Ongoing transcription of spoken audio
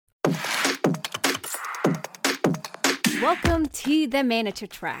Welcome to the Manager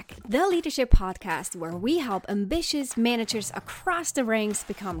Track, the leadership podcast where we help ambitious managers across the ranks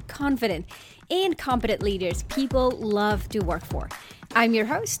become confident and competent leaders people love to work for. I'm your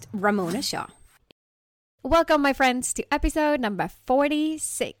host, Ramona Shaw. Welcome, my friends, to episode number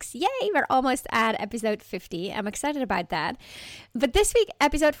 46. Yay, we're almost at episode 50. I'm excited about that. But this week,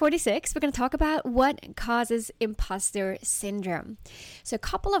 episode 46, we're going to talk about what causes imposter syndrome. So a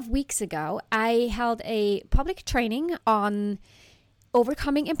couple of weeks ago, I held a public training on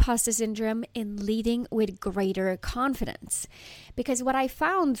overcoming imposter syndrome and leading with greater confidence. Because what I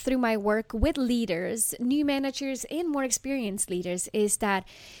found through my work with leaders, new managers, and more experienced leaders is that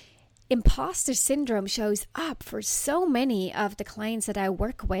imposter syndrome shows up for so many of the clients that I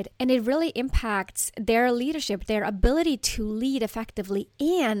work with, and it really impacts their leadership, their ability to lead effectively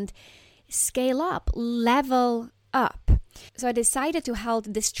and scale up, level up. So I decided to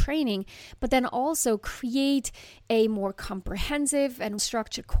hold this training, but then also create a more comprehensive and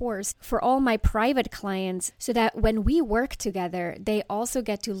structured course for all my private clients so that when we work together, they also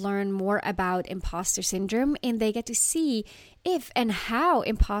get to learn more about imposter syndrome and they get to see if and how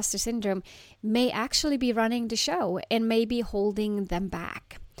imposter syndrome may actually be running the show and may be holding them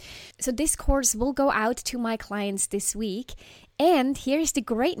back. So this course will go out to my clients this week. And here's the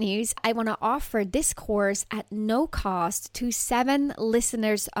great news. I want to offer this course at no cost to 7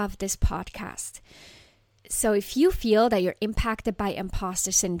 listeners of this podcast. So if you feel that you're impacted by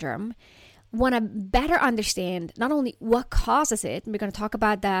imposter syndrome, want to better understand not only what causes it, we're going to talk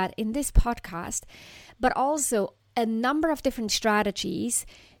about that in this podcast, but also a number of different strategies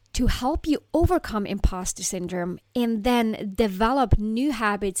to help you overcome imposter syndrome and then develop new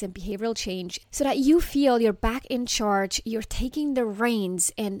habits and behavioral change so that you feel you're back in charge, you're taking the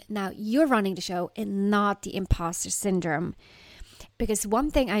reins, and now you're running the show and not the imposter syndrome. Because one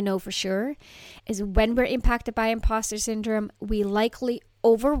thing I know for sure is when we're impacted by imposter syndrome, we likely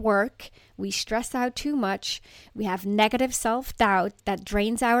overwork, we stress out too much, we have negative self-doubt that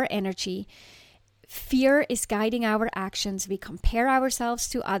drains our energy. Fear is guiding our actions. We compare ourselves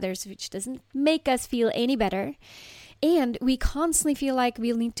to others, which doesn't make us feel any better. And we constantly feel like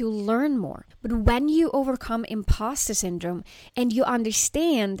we need to learn more. But when you overcome imposter syndrome and you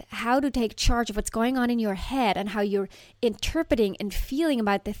understand how to take charge of what's going on in your head and how you're interpreting and feeling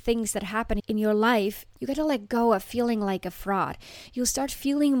about the things that happen in your life, you got to let go of feeling like a fraud. You'll start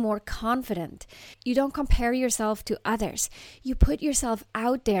feeling more confident. You don't compare yourself to others. You put yourself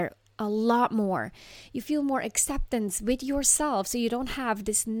out there a lot more. You feel more acceptance with yourself, so you don't have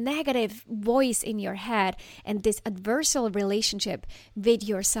this negative voice in your head and this adversarial relationship with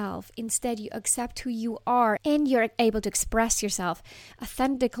yourself. Instead, you accept who you are and you're able to express yourself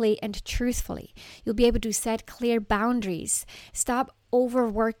authentically and truthfully. You'll be able to set clear boundaries, stop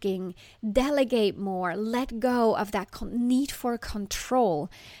overworking, delegate more, let go of that need for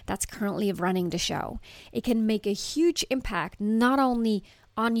control that's currently running the show. It can make a huge impact not only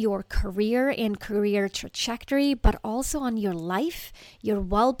on your career and career trajectory, but also on your life, your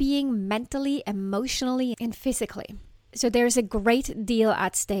well-being mentally, emotionally, and physically. So there's a great deal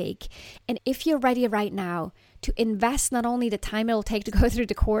at stake. And if you're ready right now to invest not only the time it'll take to go through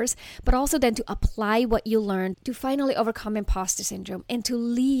the course, but also then to apply what you learned to finally overcome imposter syndrome and to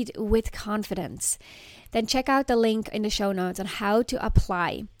lead with confidence, then check out the link in the show notes on how to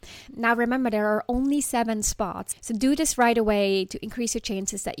apply. Now remember, there are only 7 spots, so do this right away to increase your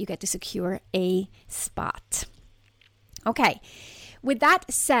chances that you get to secure a spot. Okay. With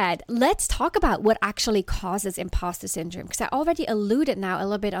that said, let's talk about what actually causes imposter syndrome, because I already alluded now a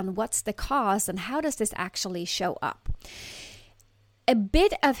little bit on what's the cause and how does this actually show up. A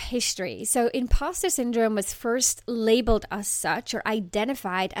bit of history. So imposter syndrome was first labeled as such or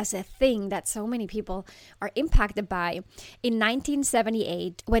identified as a thing that so many people are impacted by in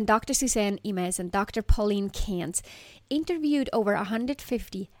 1978 when Dr. Suzanne Imes and Dr. Pauline Kant interviewed over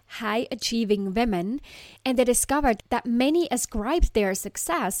 150 high-achieving women, and they discovered that many ascribed their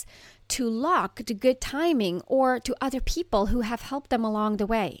success to luck, to good timing, or to other people who have helped them along the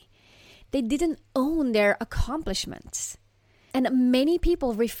way. They didn't own their accomplishments. And many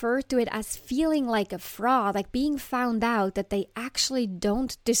people refer to it as feeling like a fraud, like being found out that they actually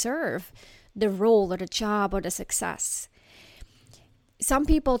don't deserve the role or the job or the success. Some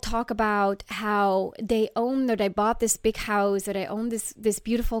people talk about how they own or they bought this big house or they own this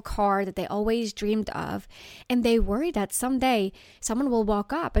beautiful car that they always dreamed of. And they worry that someday someone will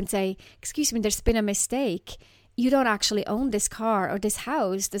walk up and say, "Excuse me, there's been a mistake. You don't actually own this car, or this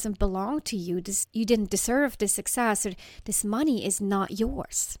house doesn't belong to you. You didn't deserve this success, or this money is not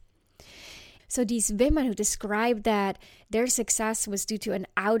yours." So these women who describe that their success was due to an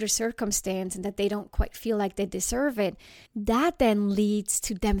outer circumstance and that they don't quite feel like they deserve it, that then leads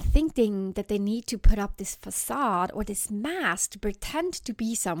to them thinking that they need to put up this facade or this mask to pretend to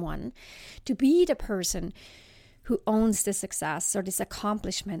be someone, to be the person who owns the success or this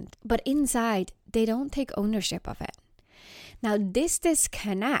accomplishment, but inside they don't take ownership of it. Now, this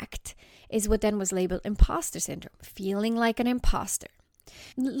disconnect is what then was labeled imposter syndrome, feeling like an imposter.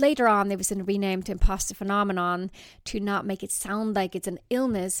 Later on, it was renamed to imposter phenomenon to not make it sound like it's an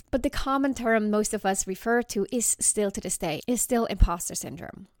illness, but the common term most of us refer to is still to this day, is still imposter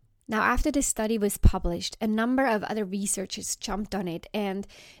syndrome. Now, after this study was published, a number of other researchers jumped on it, and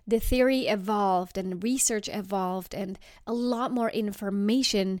the theory evolved and research evolved, and a lot more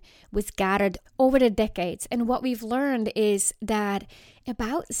information was gathered over the decades. And what we've learned is that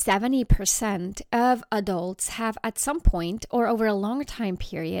about 70% of adults have at some point or over a long time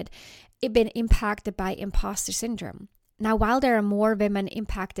period been impacted by imposter syndrome. Now, while there are more women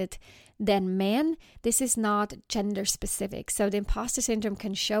impacted than men, this is not gender specific. So the imposter syndrome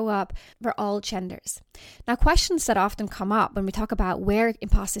can show up for all genders. Now, questions that often come up when we talk about where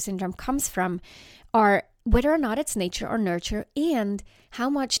imposter syndrome comes from are whether or not it's nature or nurture, and how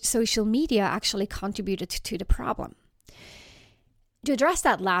much social media actually contributed to the problem. To address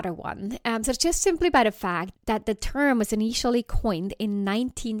that latter one, so just simply by the fact that the term was initially coined in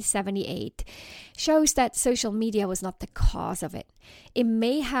 1978 shows that social media was not the cause of it. It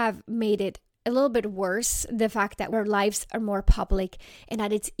may have made it a little bit worse, the fact that our lives are more public and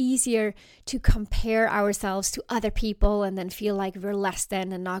that it's easier to compare ourselves to other people and then feel like we're less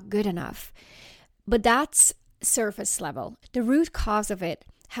than and not good enough. But that's surface level. The root cause of it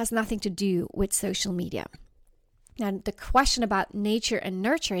has nothing to do with social media. Now, the question about nature and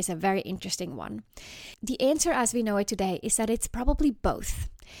nurture is a very interesting one. The answer as we know it today is that it's probably both.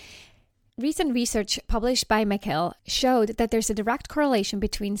 Recent research published by McHale showed that there's a direct correlation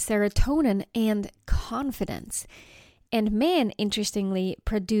between serotonin and confidence. And men, interestingly,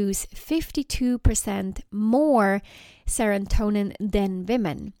 produce 52% more serotonin than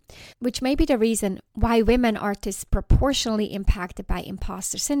women, which may be the reason why women are disproportionately impacted by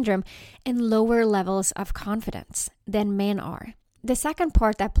imposter syndrome and lower levels of confidence than men are. The second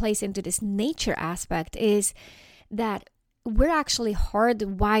part that plays into this nature aspect is that we're actually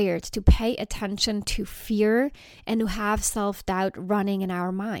hardwired to pay attention to fear and to have self-doubt running in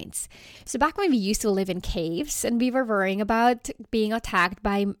our minds. So back when we used to live in caves and we were worrying about being attacked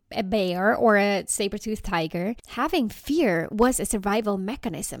by a bear or a saber-toothed tiger, having fear was a survival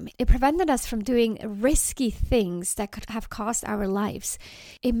mechanism. It prevented us from doing risky things that could have cost our lives.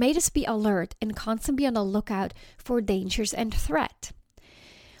 It made us be alert and constantly on the lookout for dangers and threat.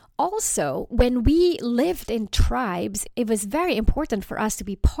 Also, when we lived in tribes, it was very important for us to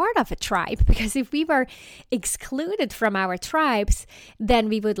be part of a tribe, because if we were excluded from our tribes, then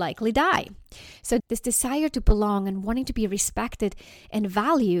we would likely die. So this desire to belong and wanting to be respected and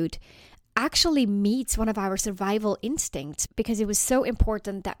valued actually meets one of our survival instincts, because it was so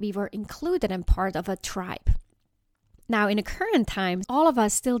important that we were included and part of a tribe. Now, in the current times, all of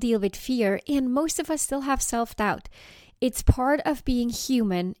us still deal with fear, and most of us still have self-doubt. It's part of being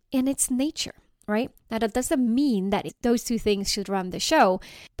human and it's nature, right? Now, that doesn't mean that those two things should run the show,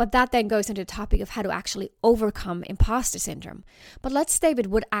 but that then goes into the topic of how to actually overcome imposter syndrome. But let's stay with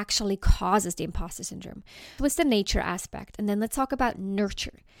what actually causes the imposter syndrome. What's the nature aspect? And then let's talk about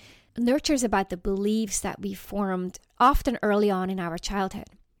nurture. Nurture is about the beliefs that we formed often early on in our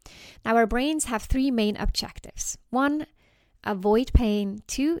childhood. Now, our brains have three main objectives. 1, avoid pain.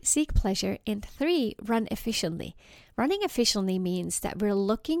 2, seek pleasure. And 3, run efficiently. Running efficiently means that we're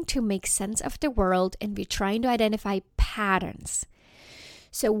looking to make sense of the world and we're trying to identify patterns.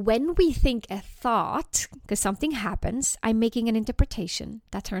 So when we think a thought, because something happens, I'm making an interpretation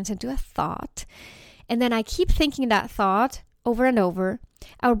that turns into a thought, and then I keep thinking that thought over and over,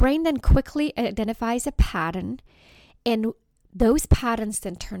 our brain then quickly identifies a pattern, and those patterns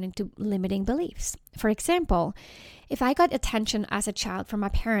then turn into limiting beliefs. For example, if I got attention as a child from my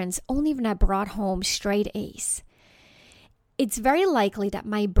parents only when I brought home straight A's, it's very likely that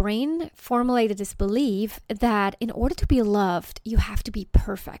my brain formulated this belief that in order to be loved, you have to be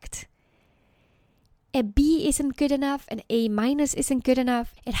perfect. A B isn't good enough, an A- isn't good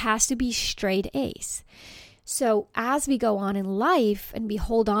enough. It has to be straight A's. So as we go on in life and we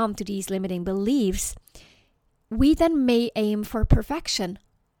hold on to these limiting beliefs, we then may aim for perfection.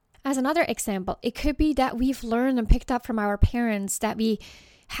 As another example, it could be that we've learned and picked up from our parents that we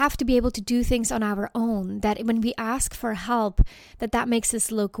have to be able to do things on our own, that when we ask for help, that makes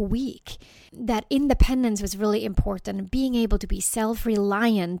us look weak, that independence was really important, being able to be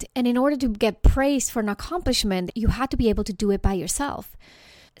self-reliant. And in order to get praise for an accomplishment, you had to be able to do it by yourself.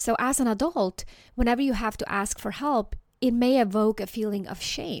 So as an adult, whenever you have to ask for help, it may evoke a feeling of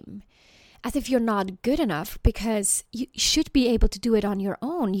shame, as if you're not good enough, because you should be able to do it on your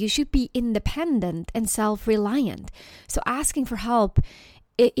own. You should be independent and self-reliant. So asking for help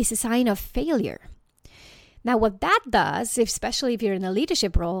is a sign of failure. Now, what that does, especially if you're in a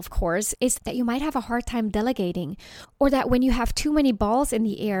leadership role, of course, is that you might have a hard time delegating, or that when you have too many balls in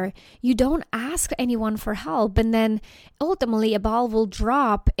the air, you don't ask anyone for help. And then ultimately a ball will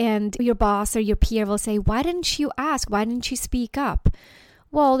drop and your boss or your peer will say, "Why didn't you ask? Why didn't you speak up?"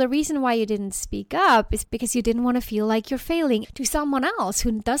 Well, the reason why you didn't speak up is because you didn't want to feel like you're failing to someone else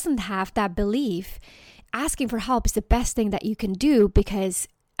who doesn't have that belief. Asking for help is the best thing that you can do, because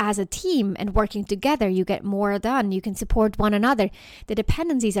as a team and working together, you get more done. You can support one another. The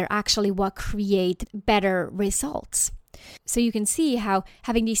dependencies are actually what create better results. So you can see how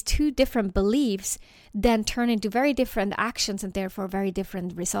having these two different beliefs then turn into very different actions and therefore very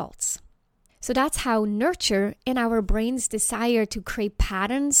different results. So that's how nurture and our brain's desire to create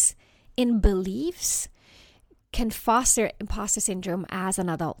patterns in beliefs can foster imposter syndrome as an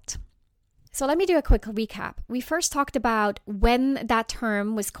adult. So let me do a quick recap. We first talked about when that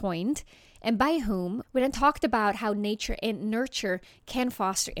term was coined and by whom. We then talked about how nature and nurture can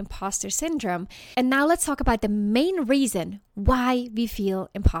foster imposter syndrome. And now let's talk about the main reason why we feel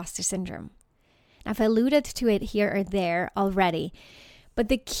imposter syndrome. I've alluded to it here or there already, but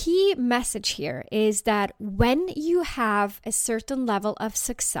the key message here is that when you have a certain level of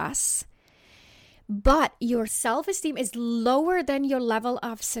success, but your self-esteem is lower than your level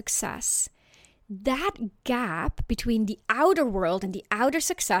of success, that gap between the outer world and the outer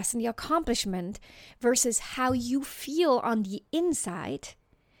success and the accomplishment versus how you feel on the inside,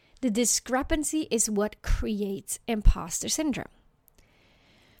 the discrepancy is what creates imposter syndrome.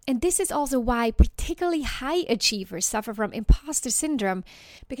 And this is also why particularly high achievers suffer from imposter syndrome,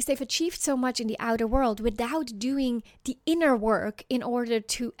 because they've achieved so much in the outer world without doing the inner work in order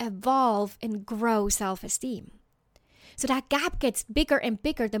to evolve and grow self-esteem. So that gap gets bigger and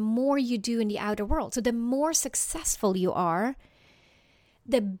bigger the more you do in the outer world. So the more successful you are,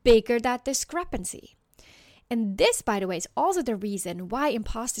 the bigger that discrepancy. And this, by the way, is also the reason why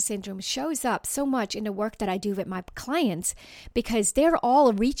imposter syndrome shows up so much in the work that I do with my clients, because they're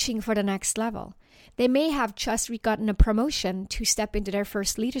all reaching for the next level. They may have just gotten a promotion to step into their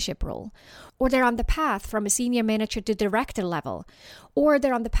first leadership role, or they're on the path from a senior manager to director level, or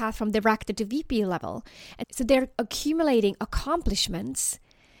they're on the path from director to VP level. And so they're accumulating accomplishments,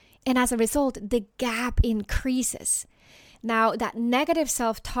 and as a result, the gap increases. Now, that negative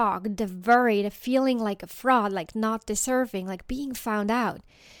self-talk, the worry, the feeling like a fraud, like not deserving, like being found out,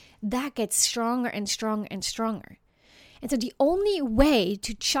 that gets stronger and stronger and stronger. And so the only way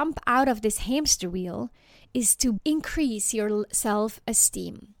to jump out of this hamster wheel is to increase your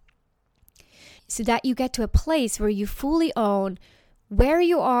self-esteem, so that you get to a place where you fully own where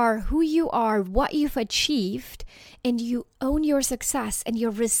you are, who you are, what you've achieved, and you own your success and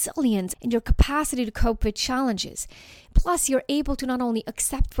your resilience and your capacity to cope with challenges. Plus, you're able to not only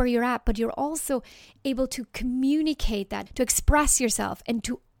accept where you're at, but you're also able to communicate that, to express yourself, and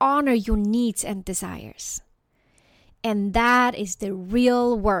to honor your needs and desires. And that is the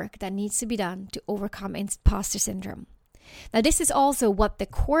real work that needs to be done to overcome imposter syndrome. Now, this is also what the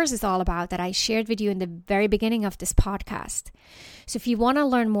course is all about that I shared with you in the very beginning of this podcast. So if you want to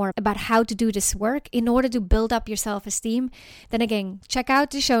learn more about how to do this work in order to build up your self-esteem, then again, check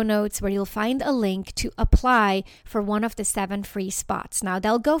out the show notes where you'll find a link to apply for one of the 7 free spots. Now,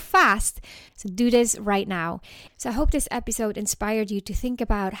 they'll go fast, so do this right now. So I hope this episode inspired you to think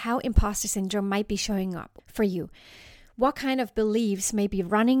about how imposter syndrome might be showing up for you. What kind of beliefs may be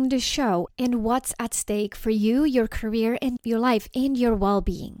running the show, and what's at stake for you, your career, and your life, and your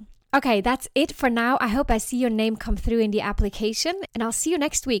well-being. Okay, that's it for now. I hope I see your name come through in the application, and I'll see you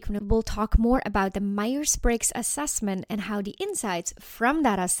next week when we'll talk more about the Myers-Briggs assessment and how the insights from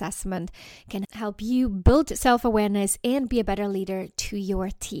that assessment can help you build self-awareness and be a better leader to your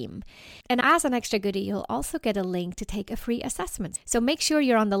team. And as an extra goodie, you'll also get a link to take a free assessment. So make sure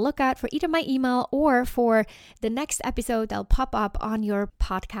you're on the lookout for either my email or for the next episode that'll pop up on your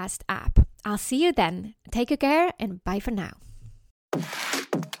podcast app. I'll see you then. Take good care and bye for now.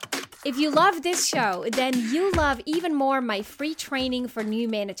 If you love this show, then you'll love even more my free training for new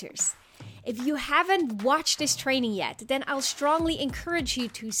managers. If you haven't watched this training yet, then I'll strongly encourage you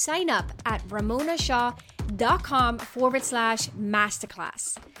to sign up at ramonashaw.com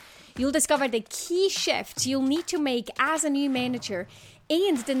ramonashah.com/masterclass. You'll discover the key shifts you'll need to make as a new manager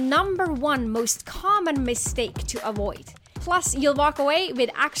and the number one most common mistake to avoid. Plus, you'll walk away with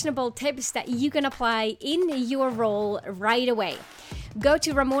actionable tips that you can apply in your role right away. Go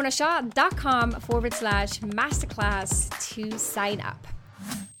to ramonashah.com/masterclass to sign up.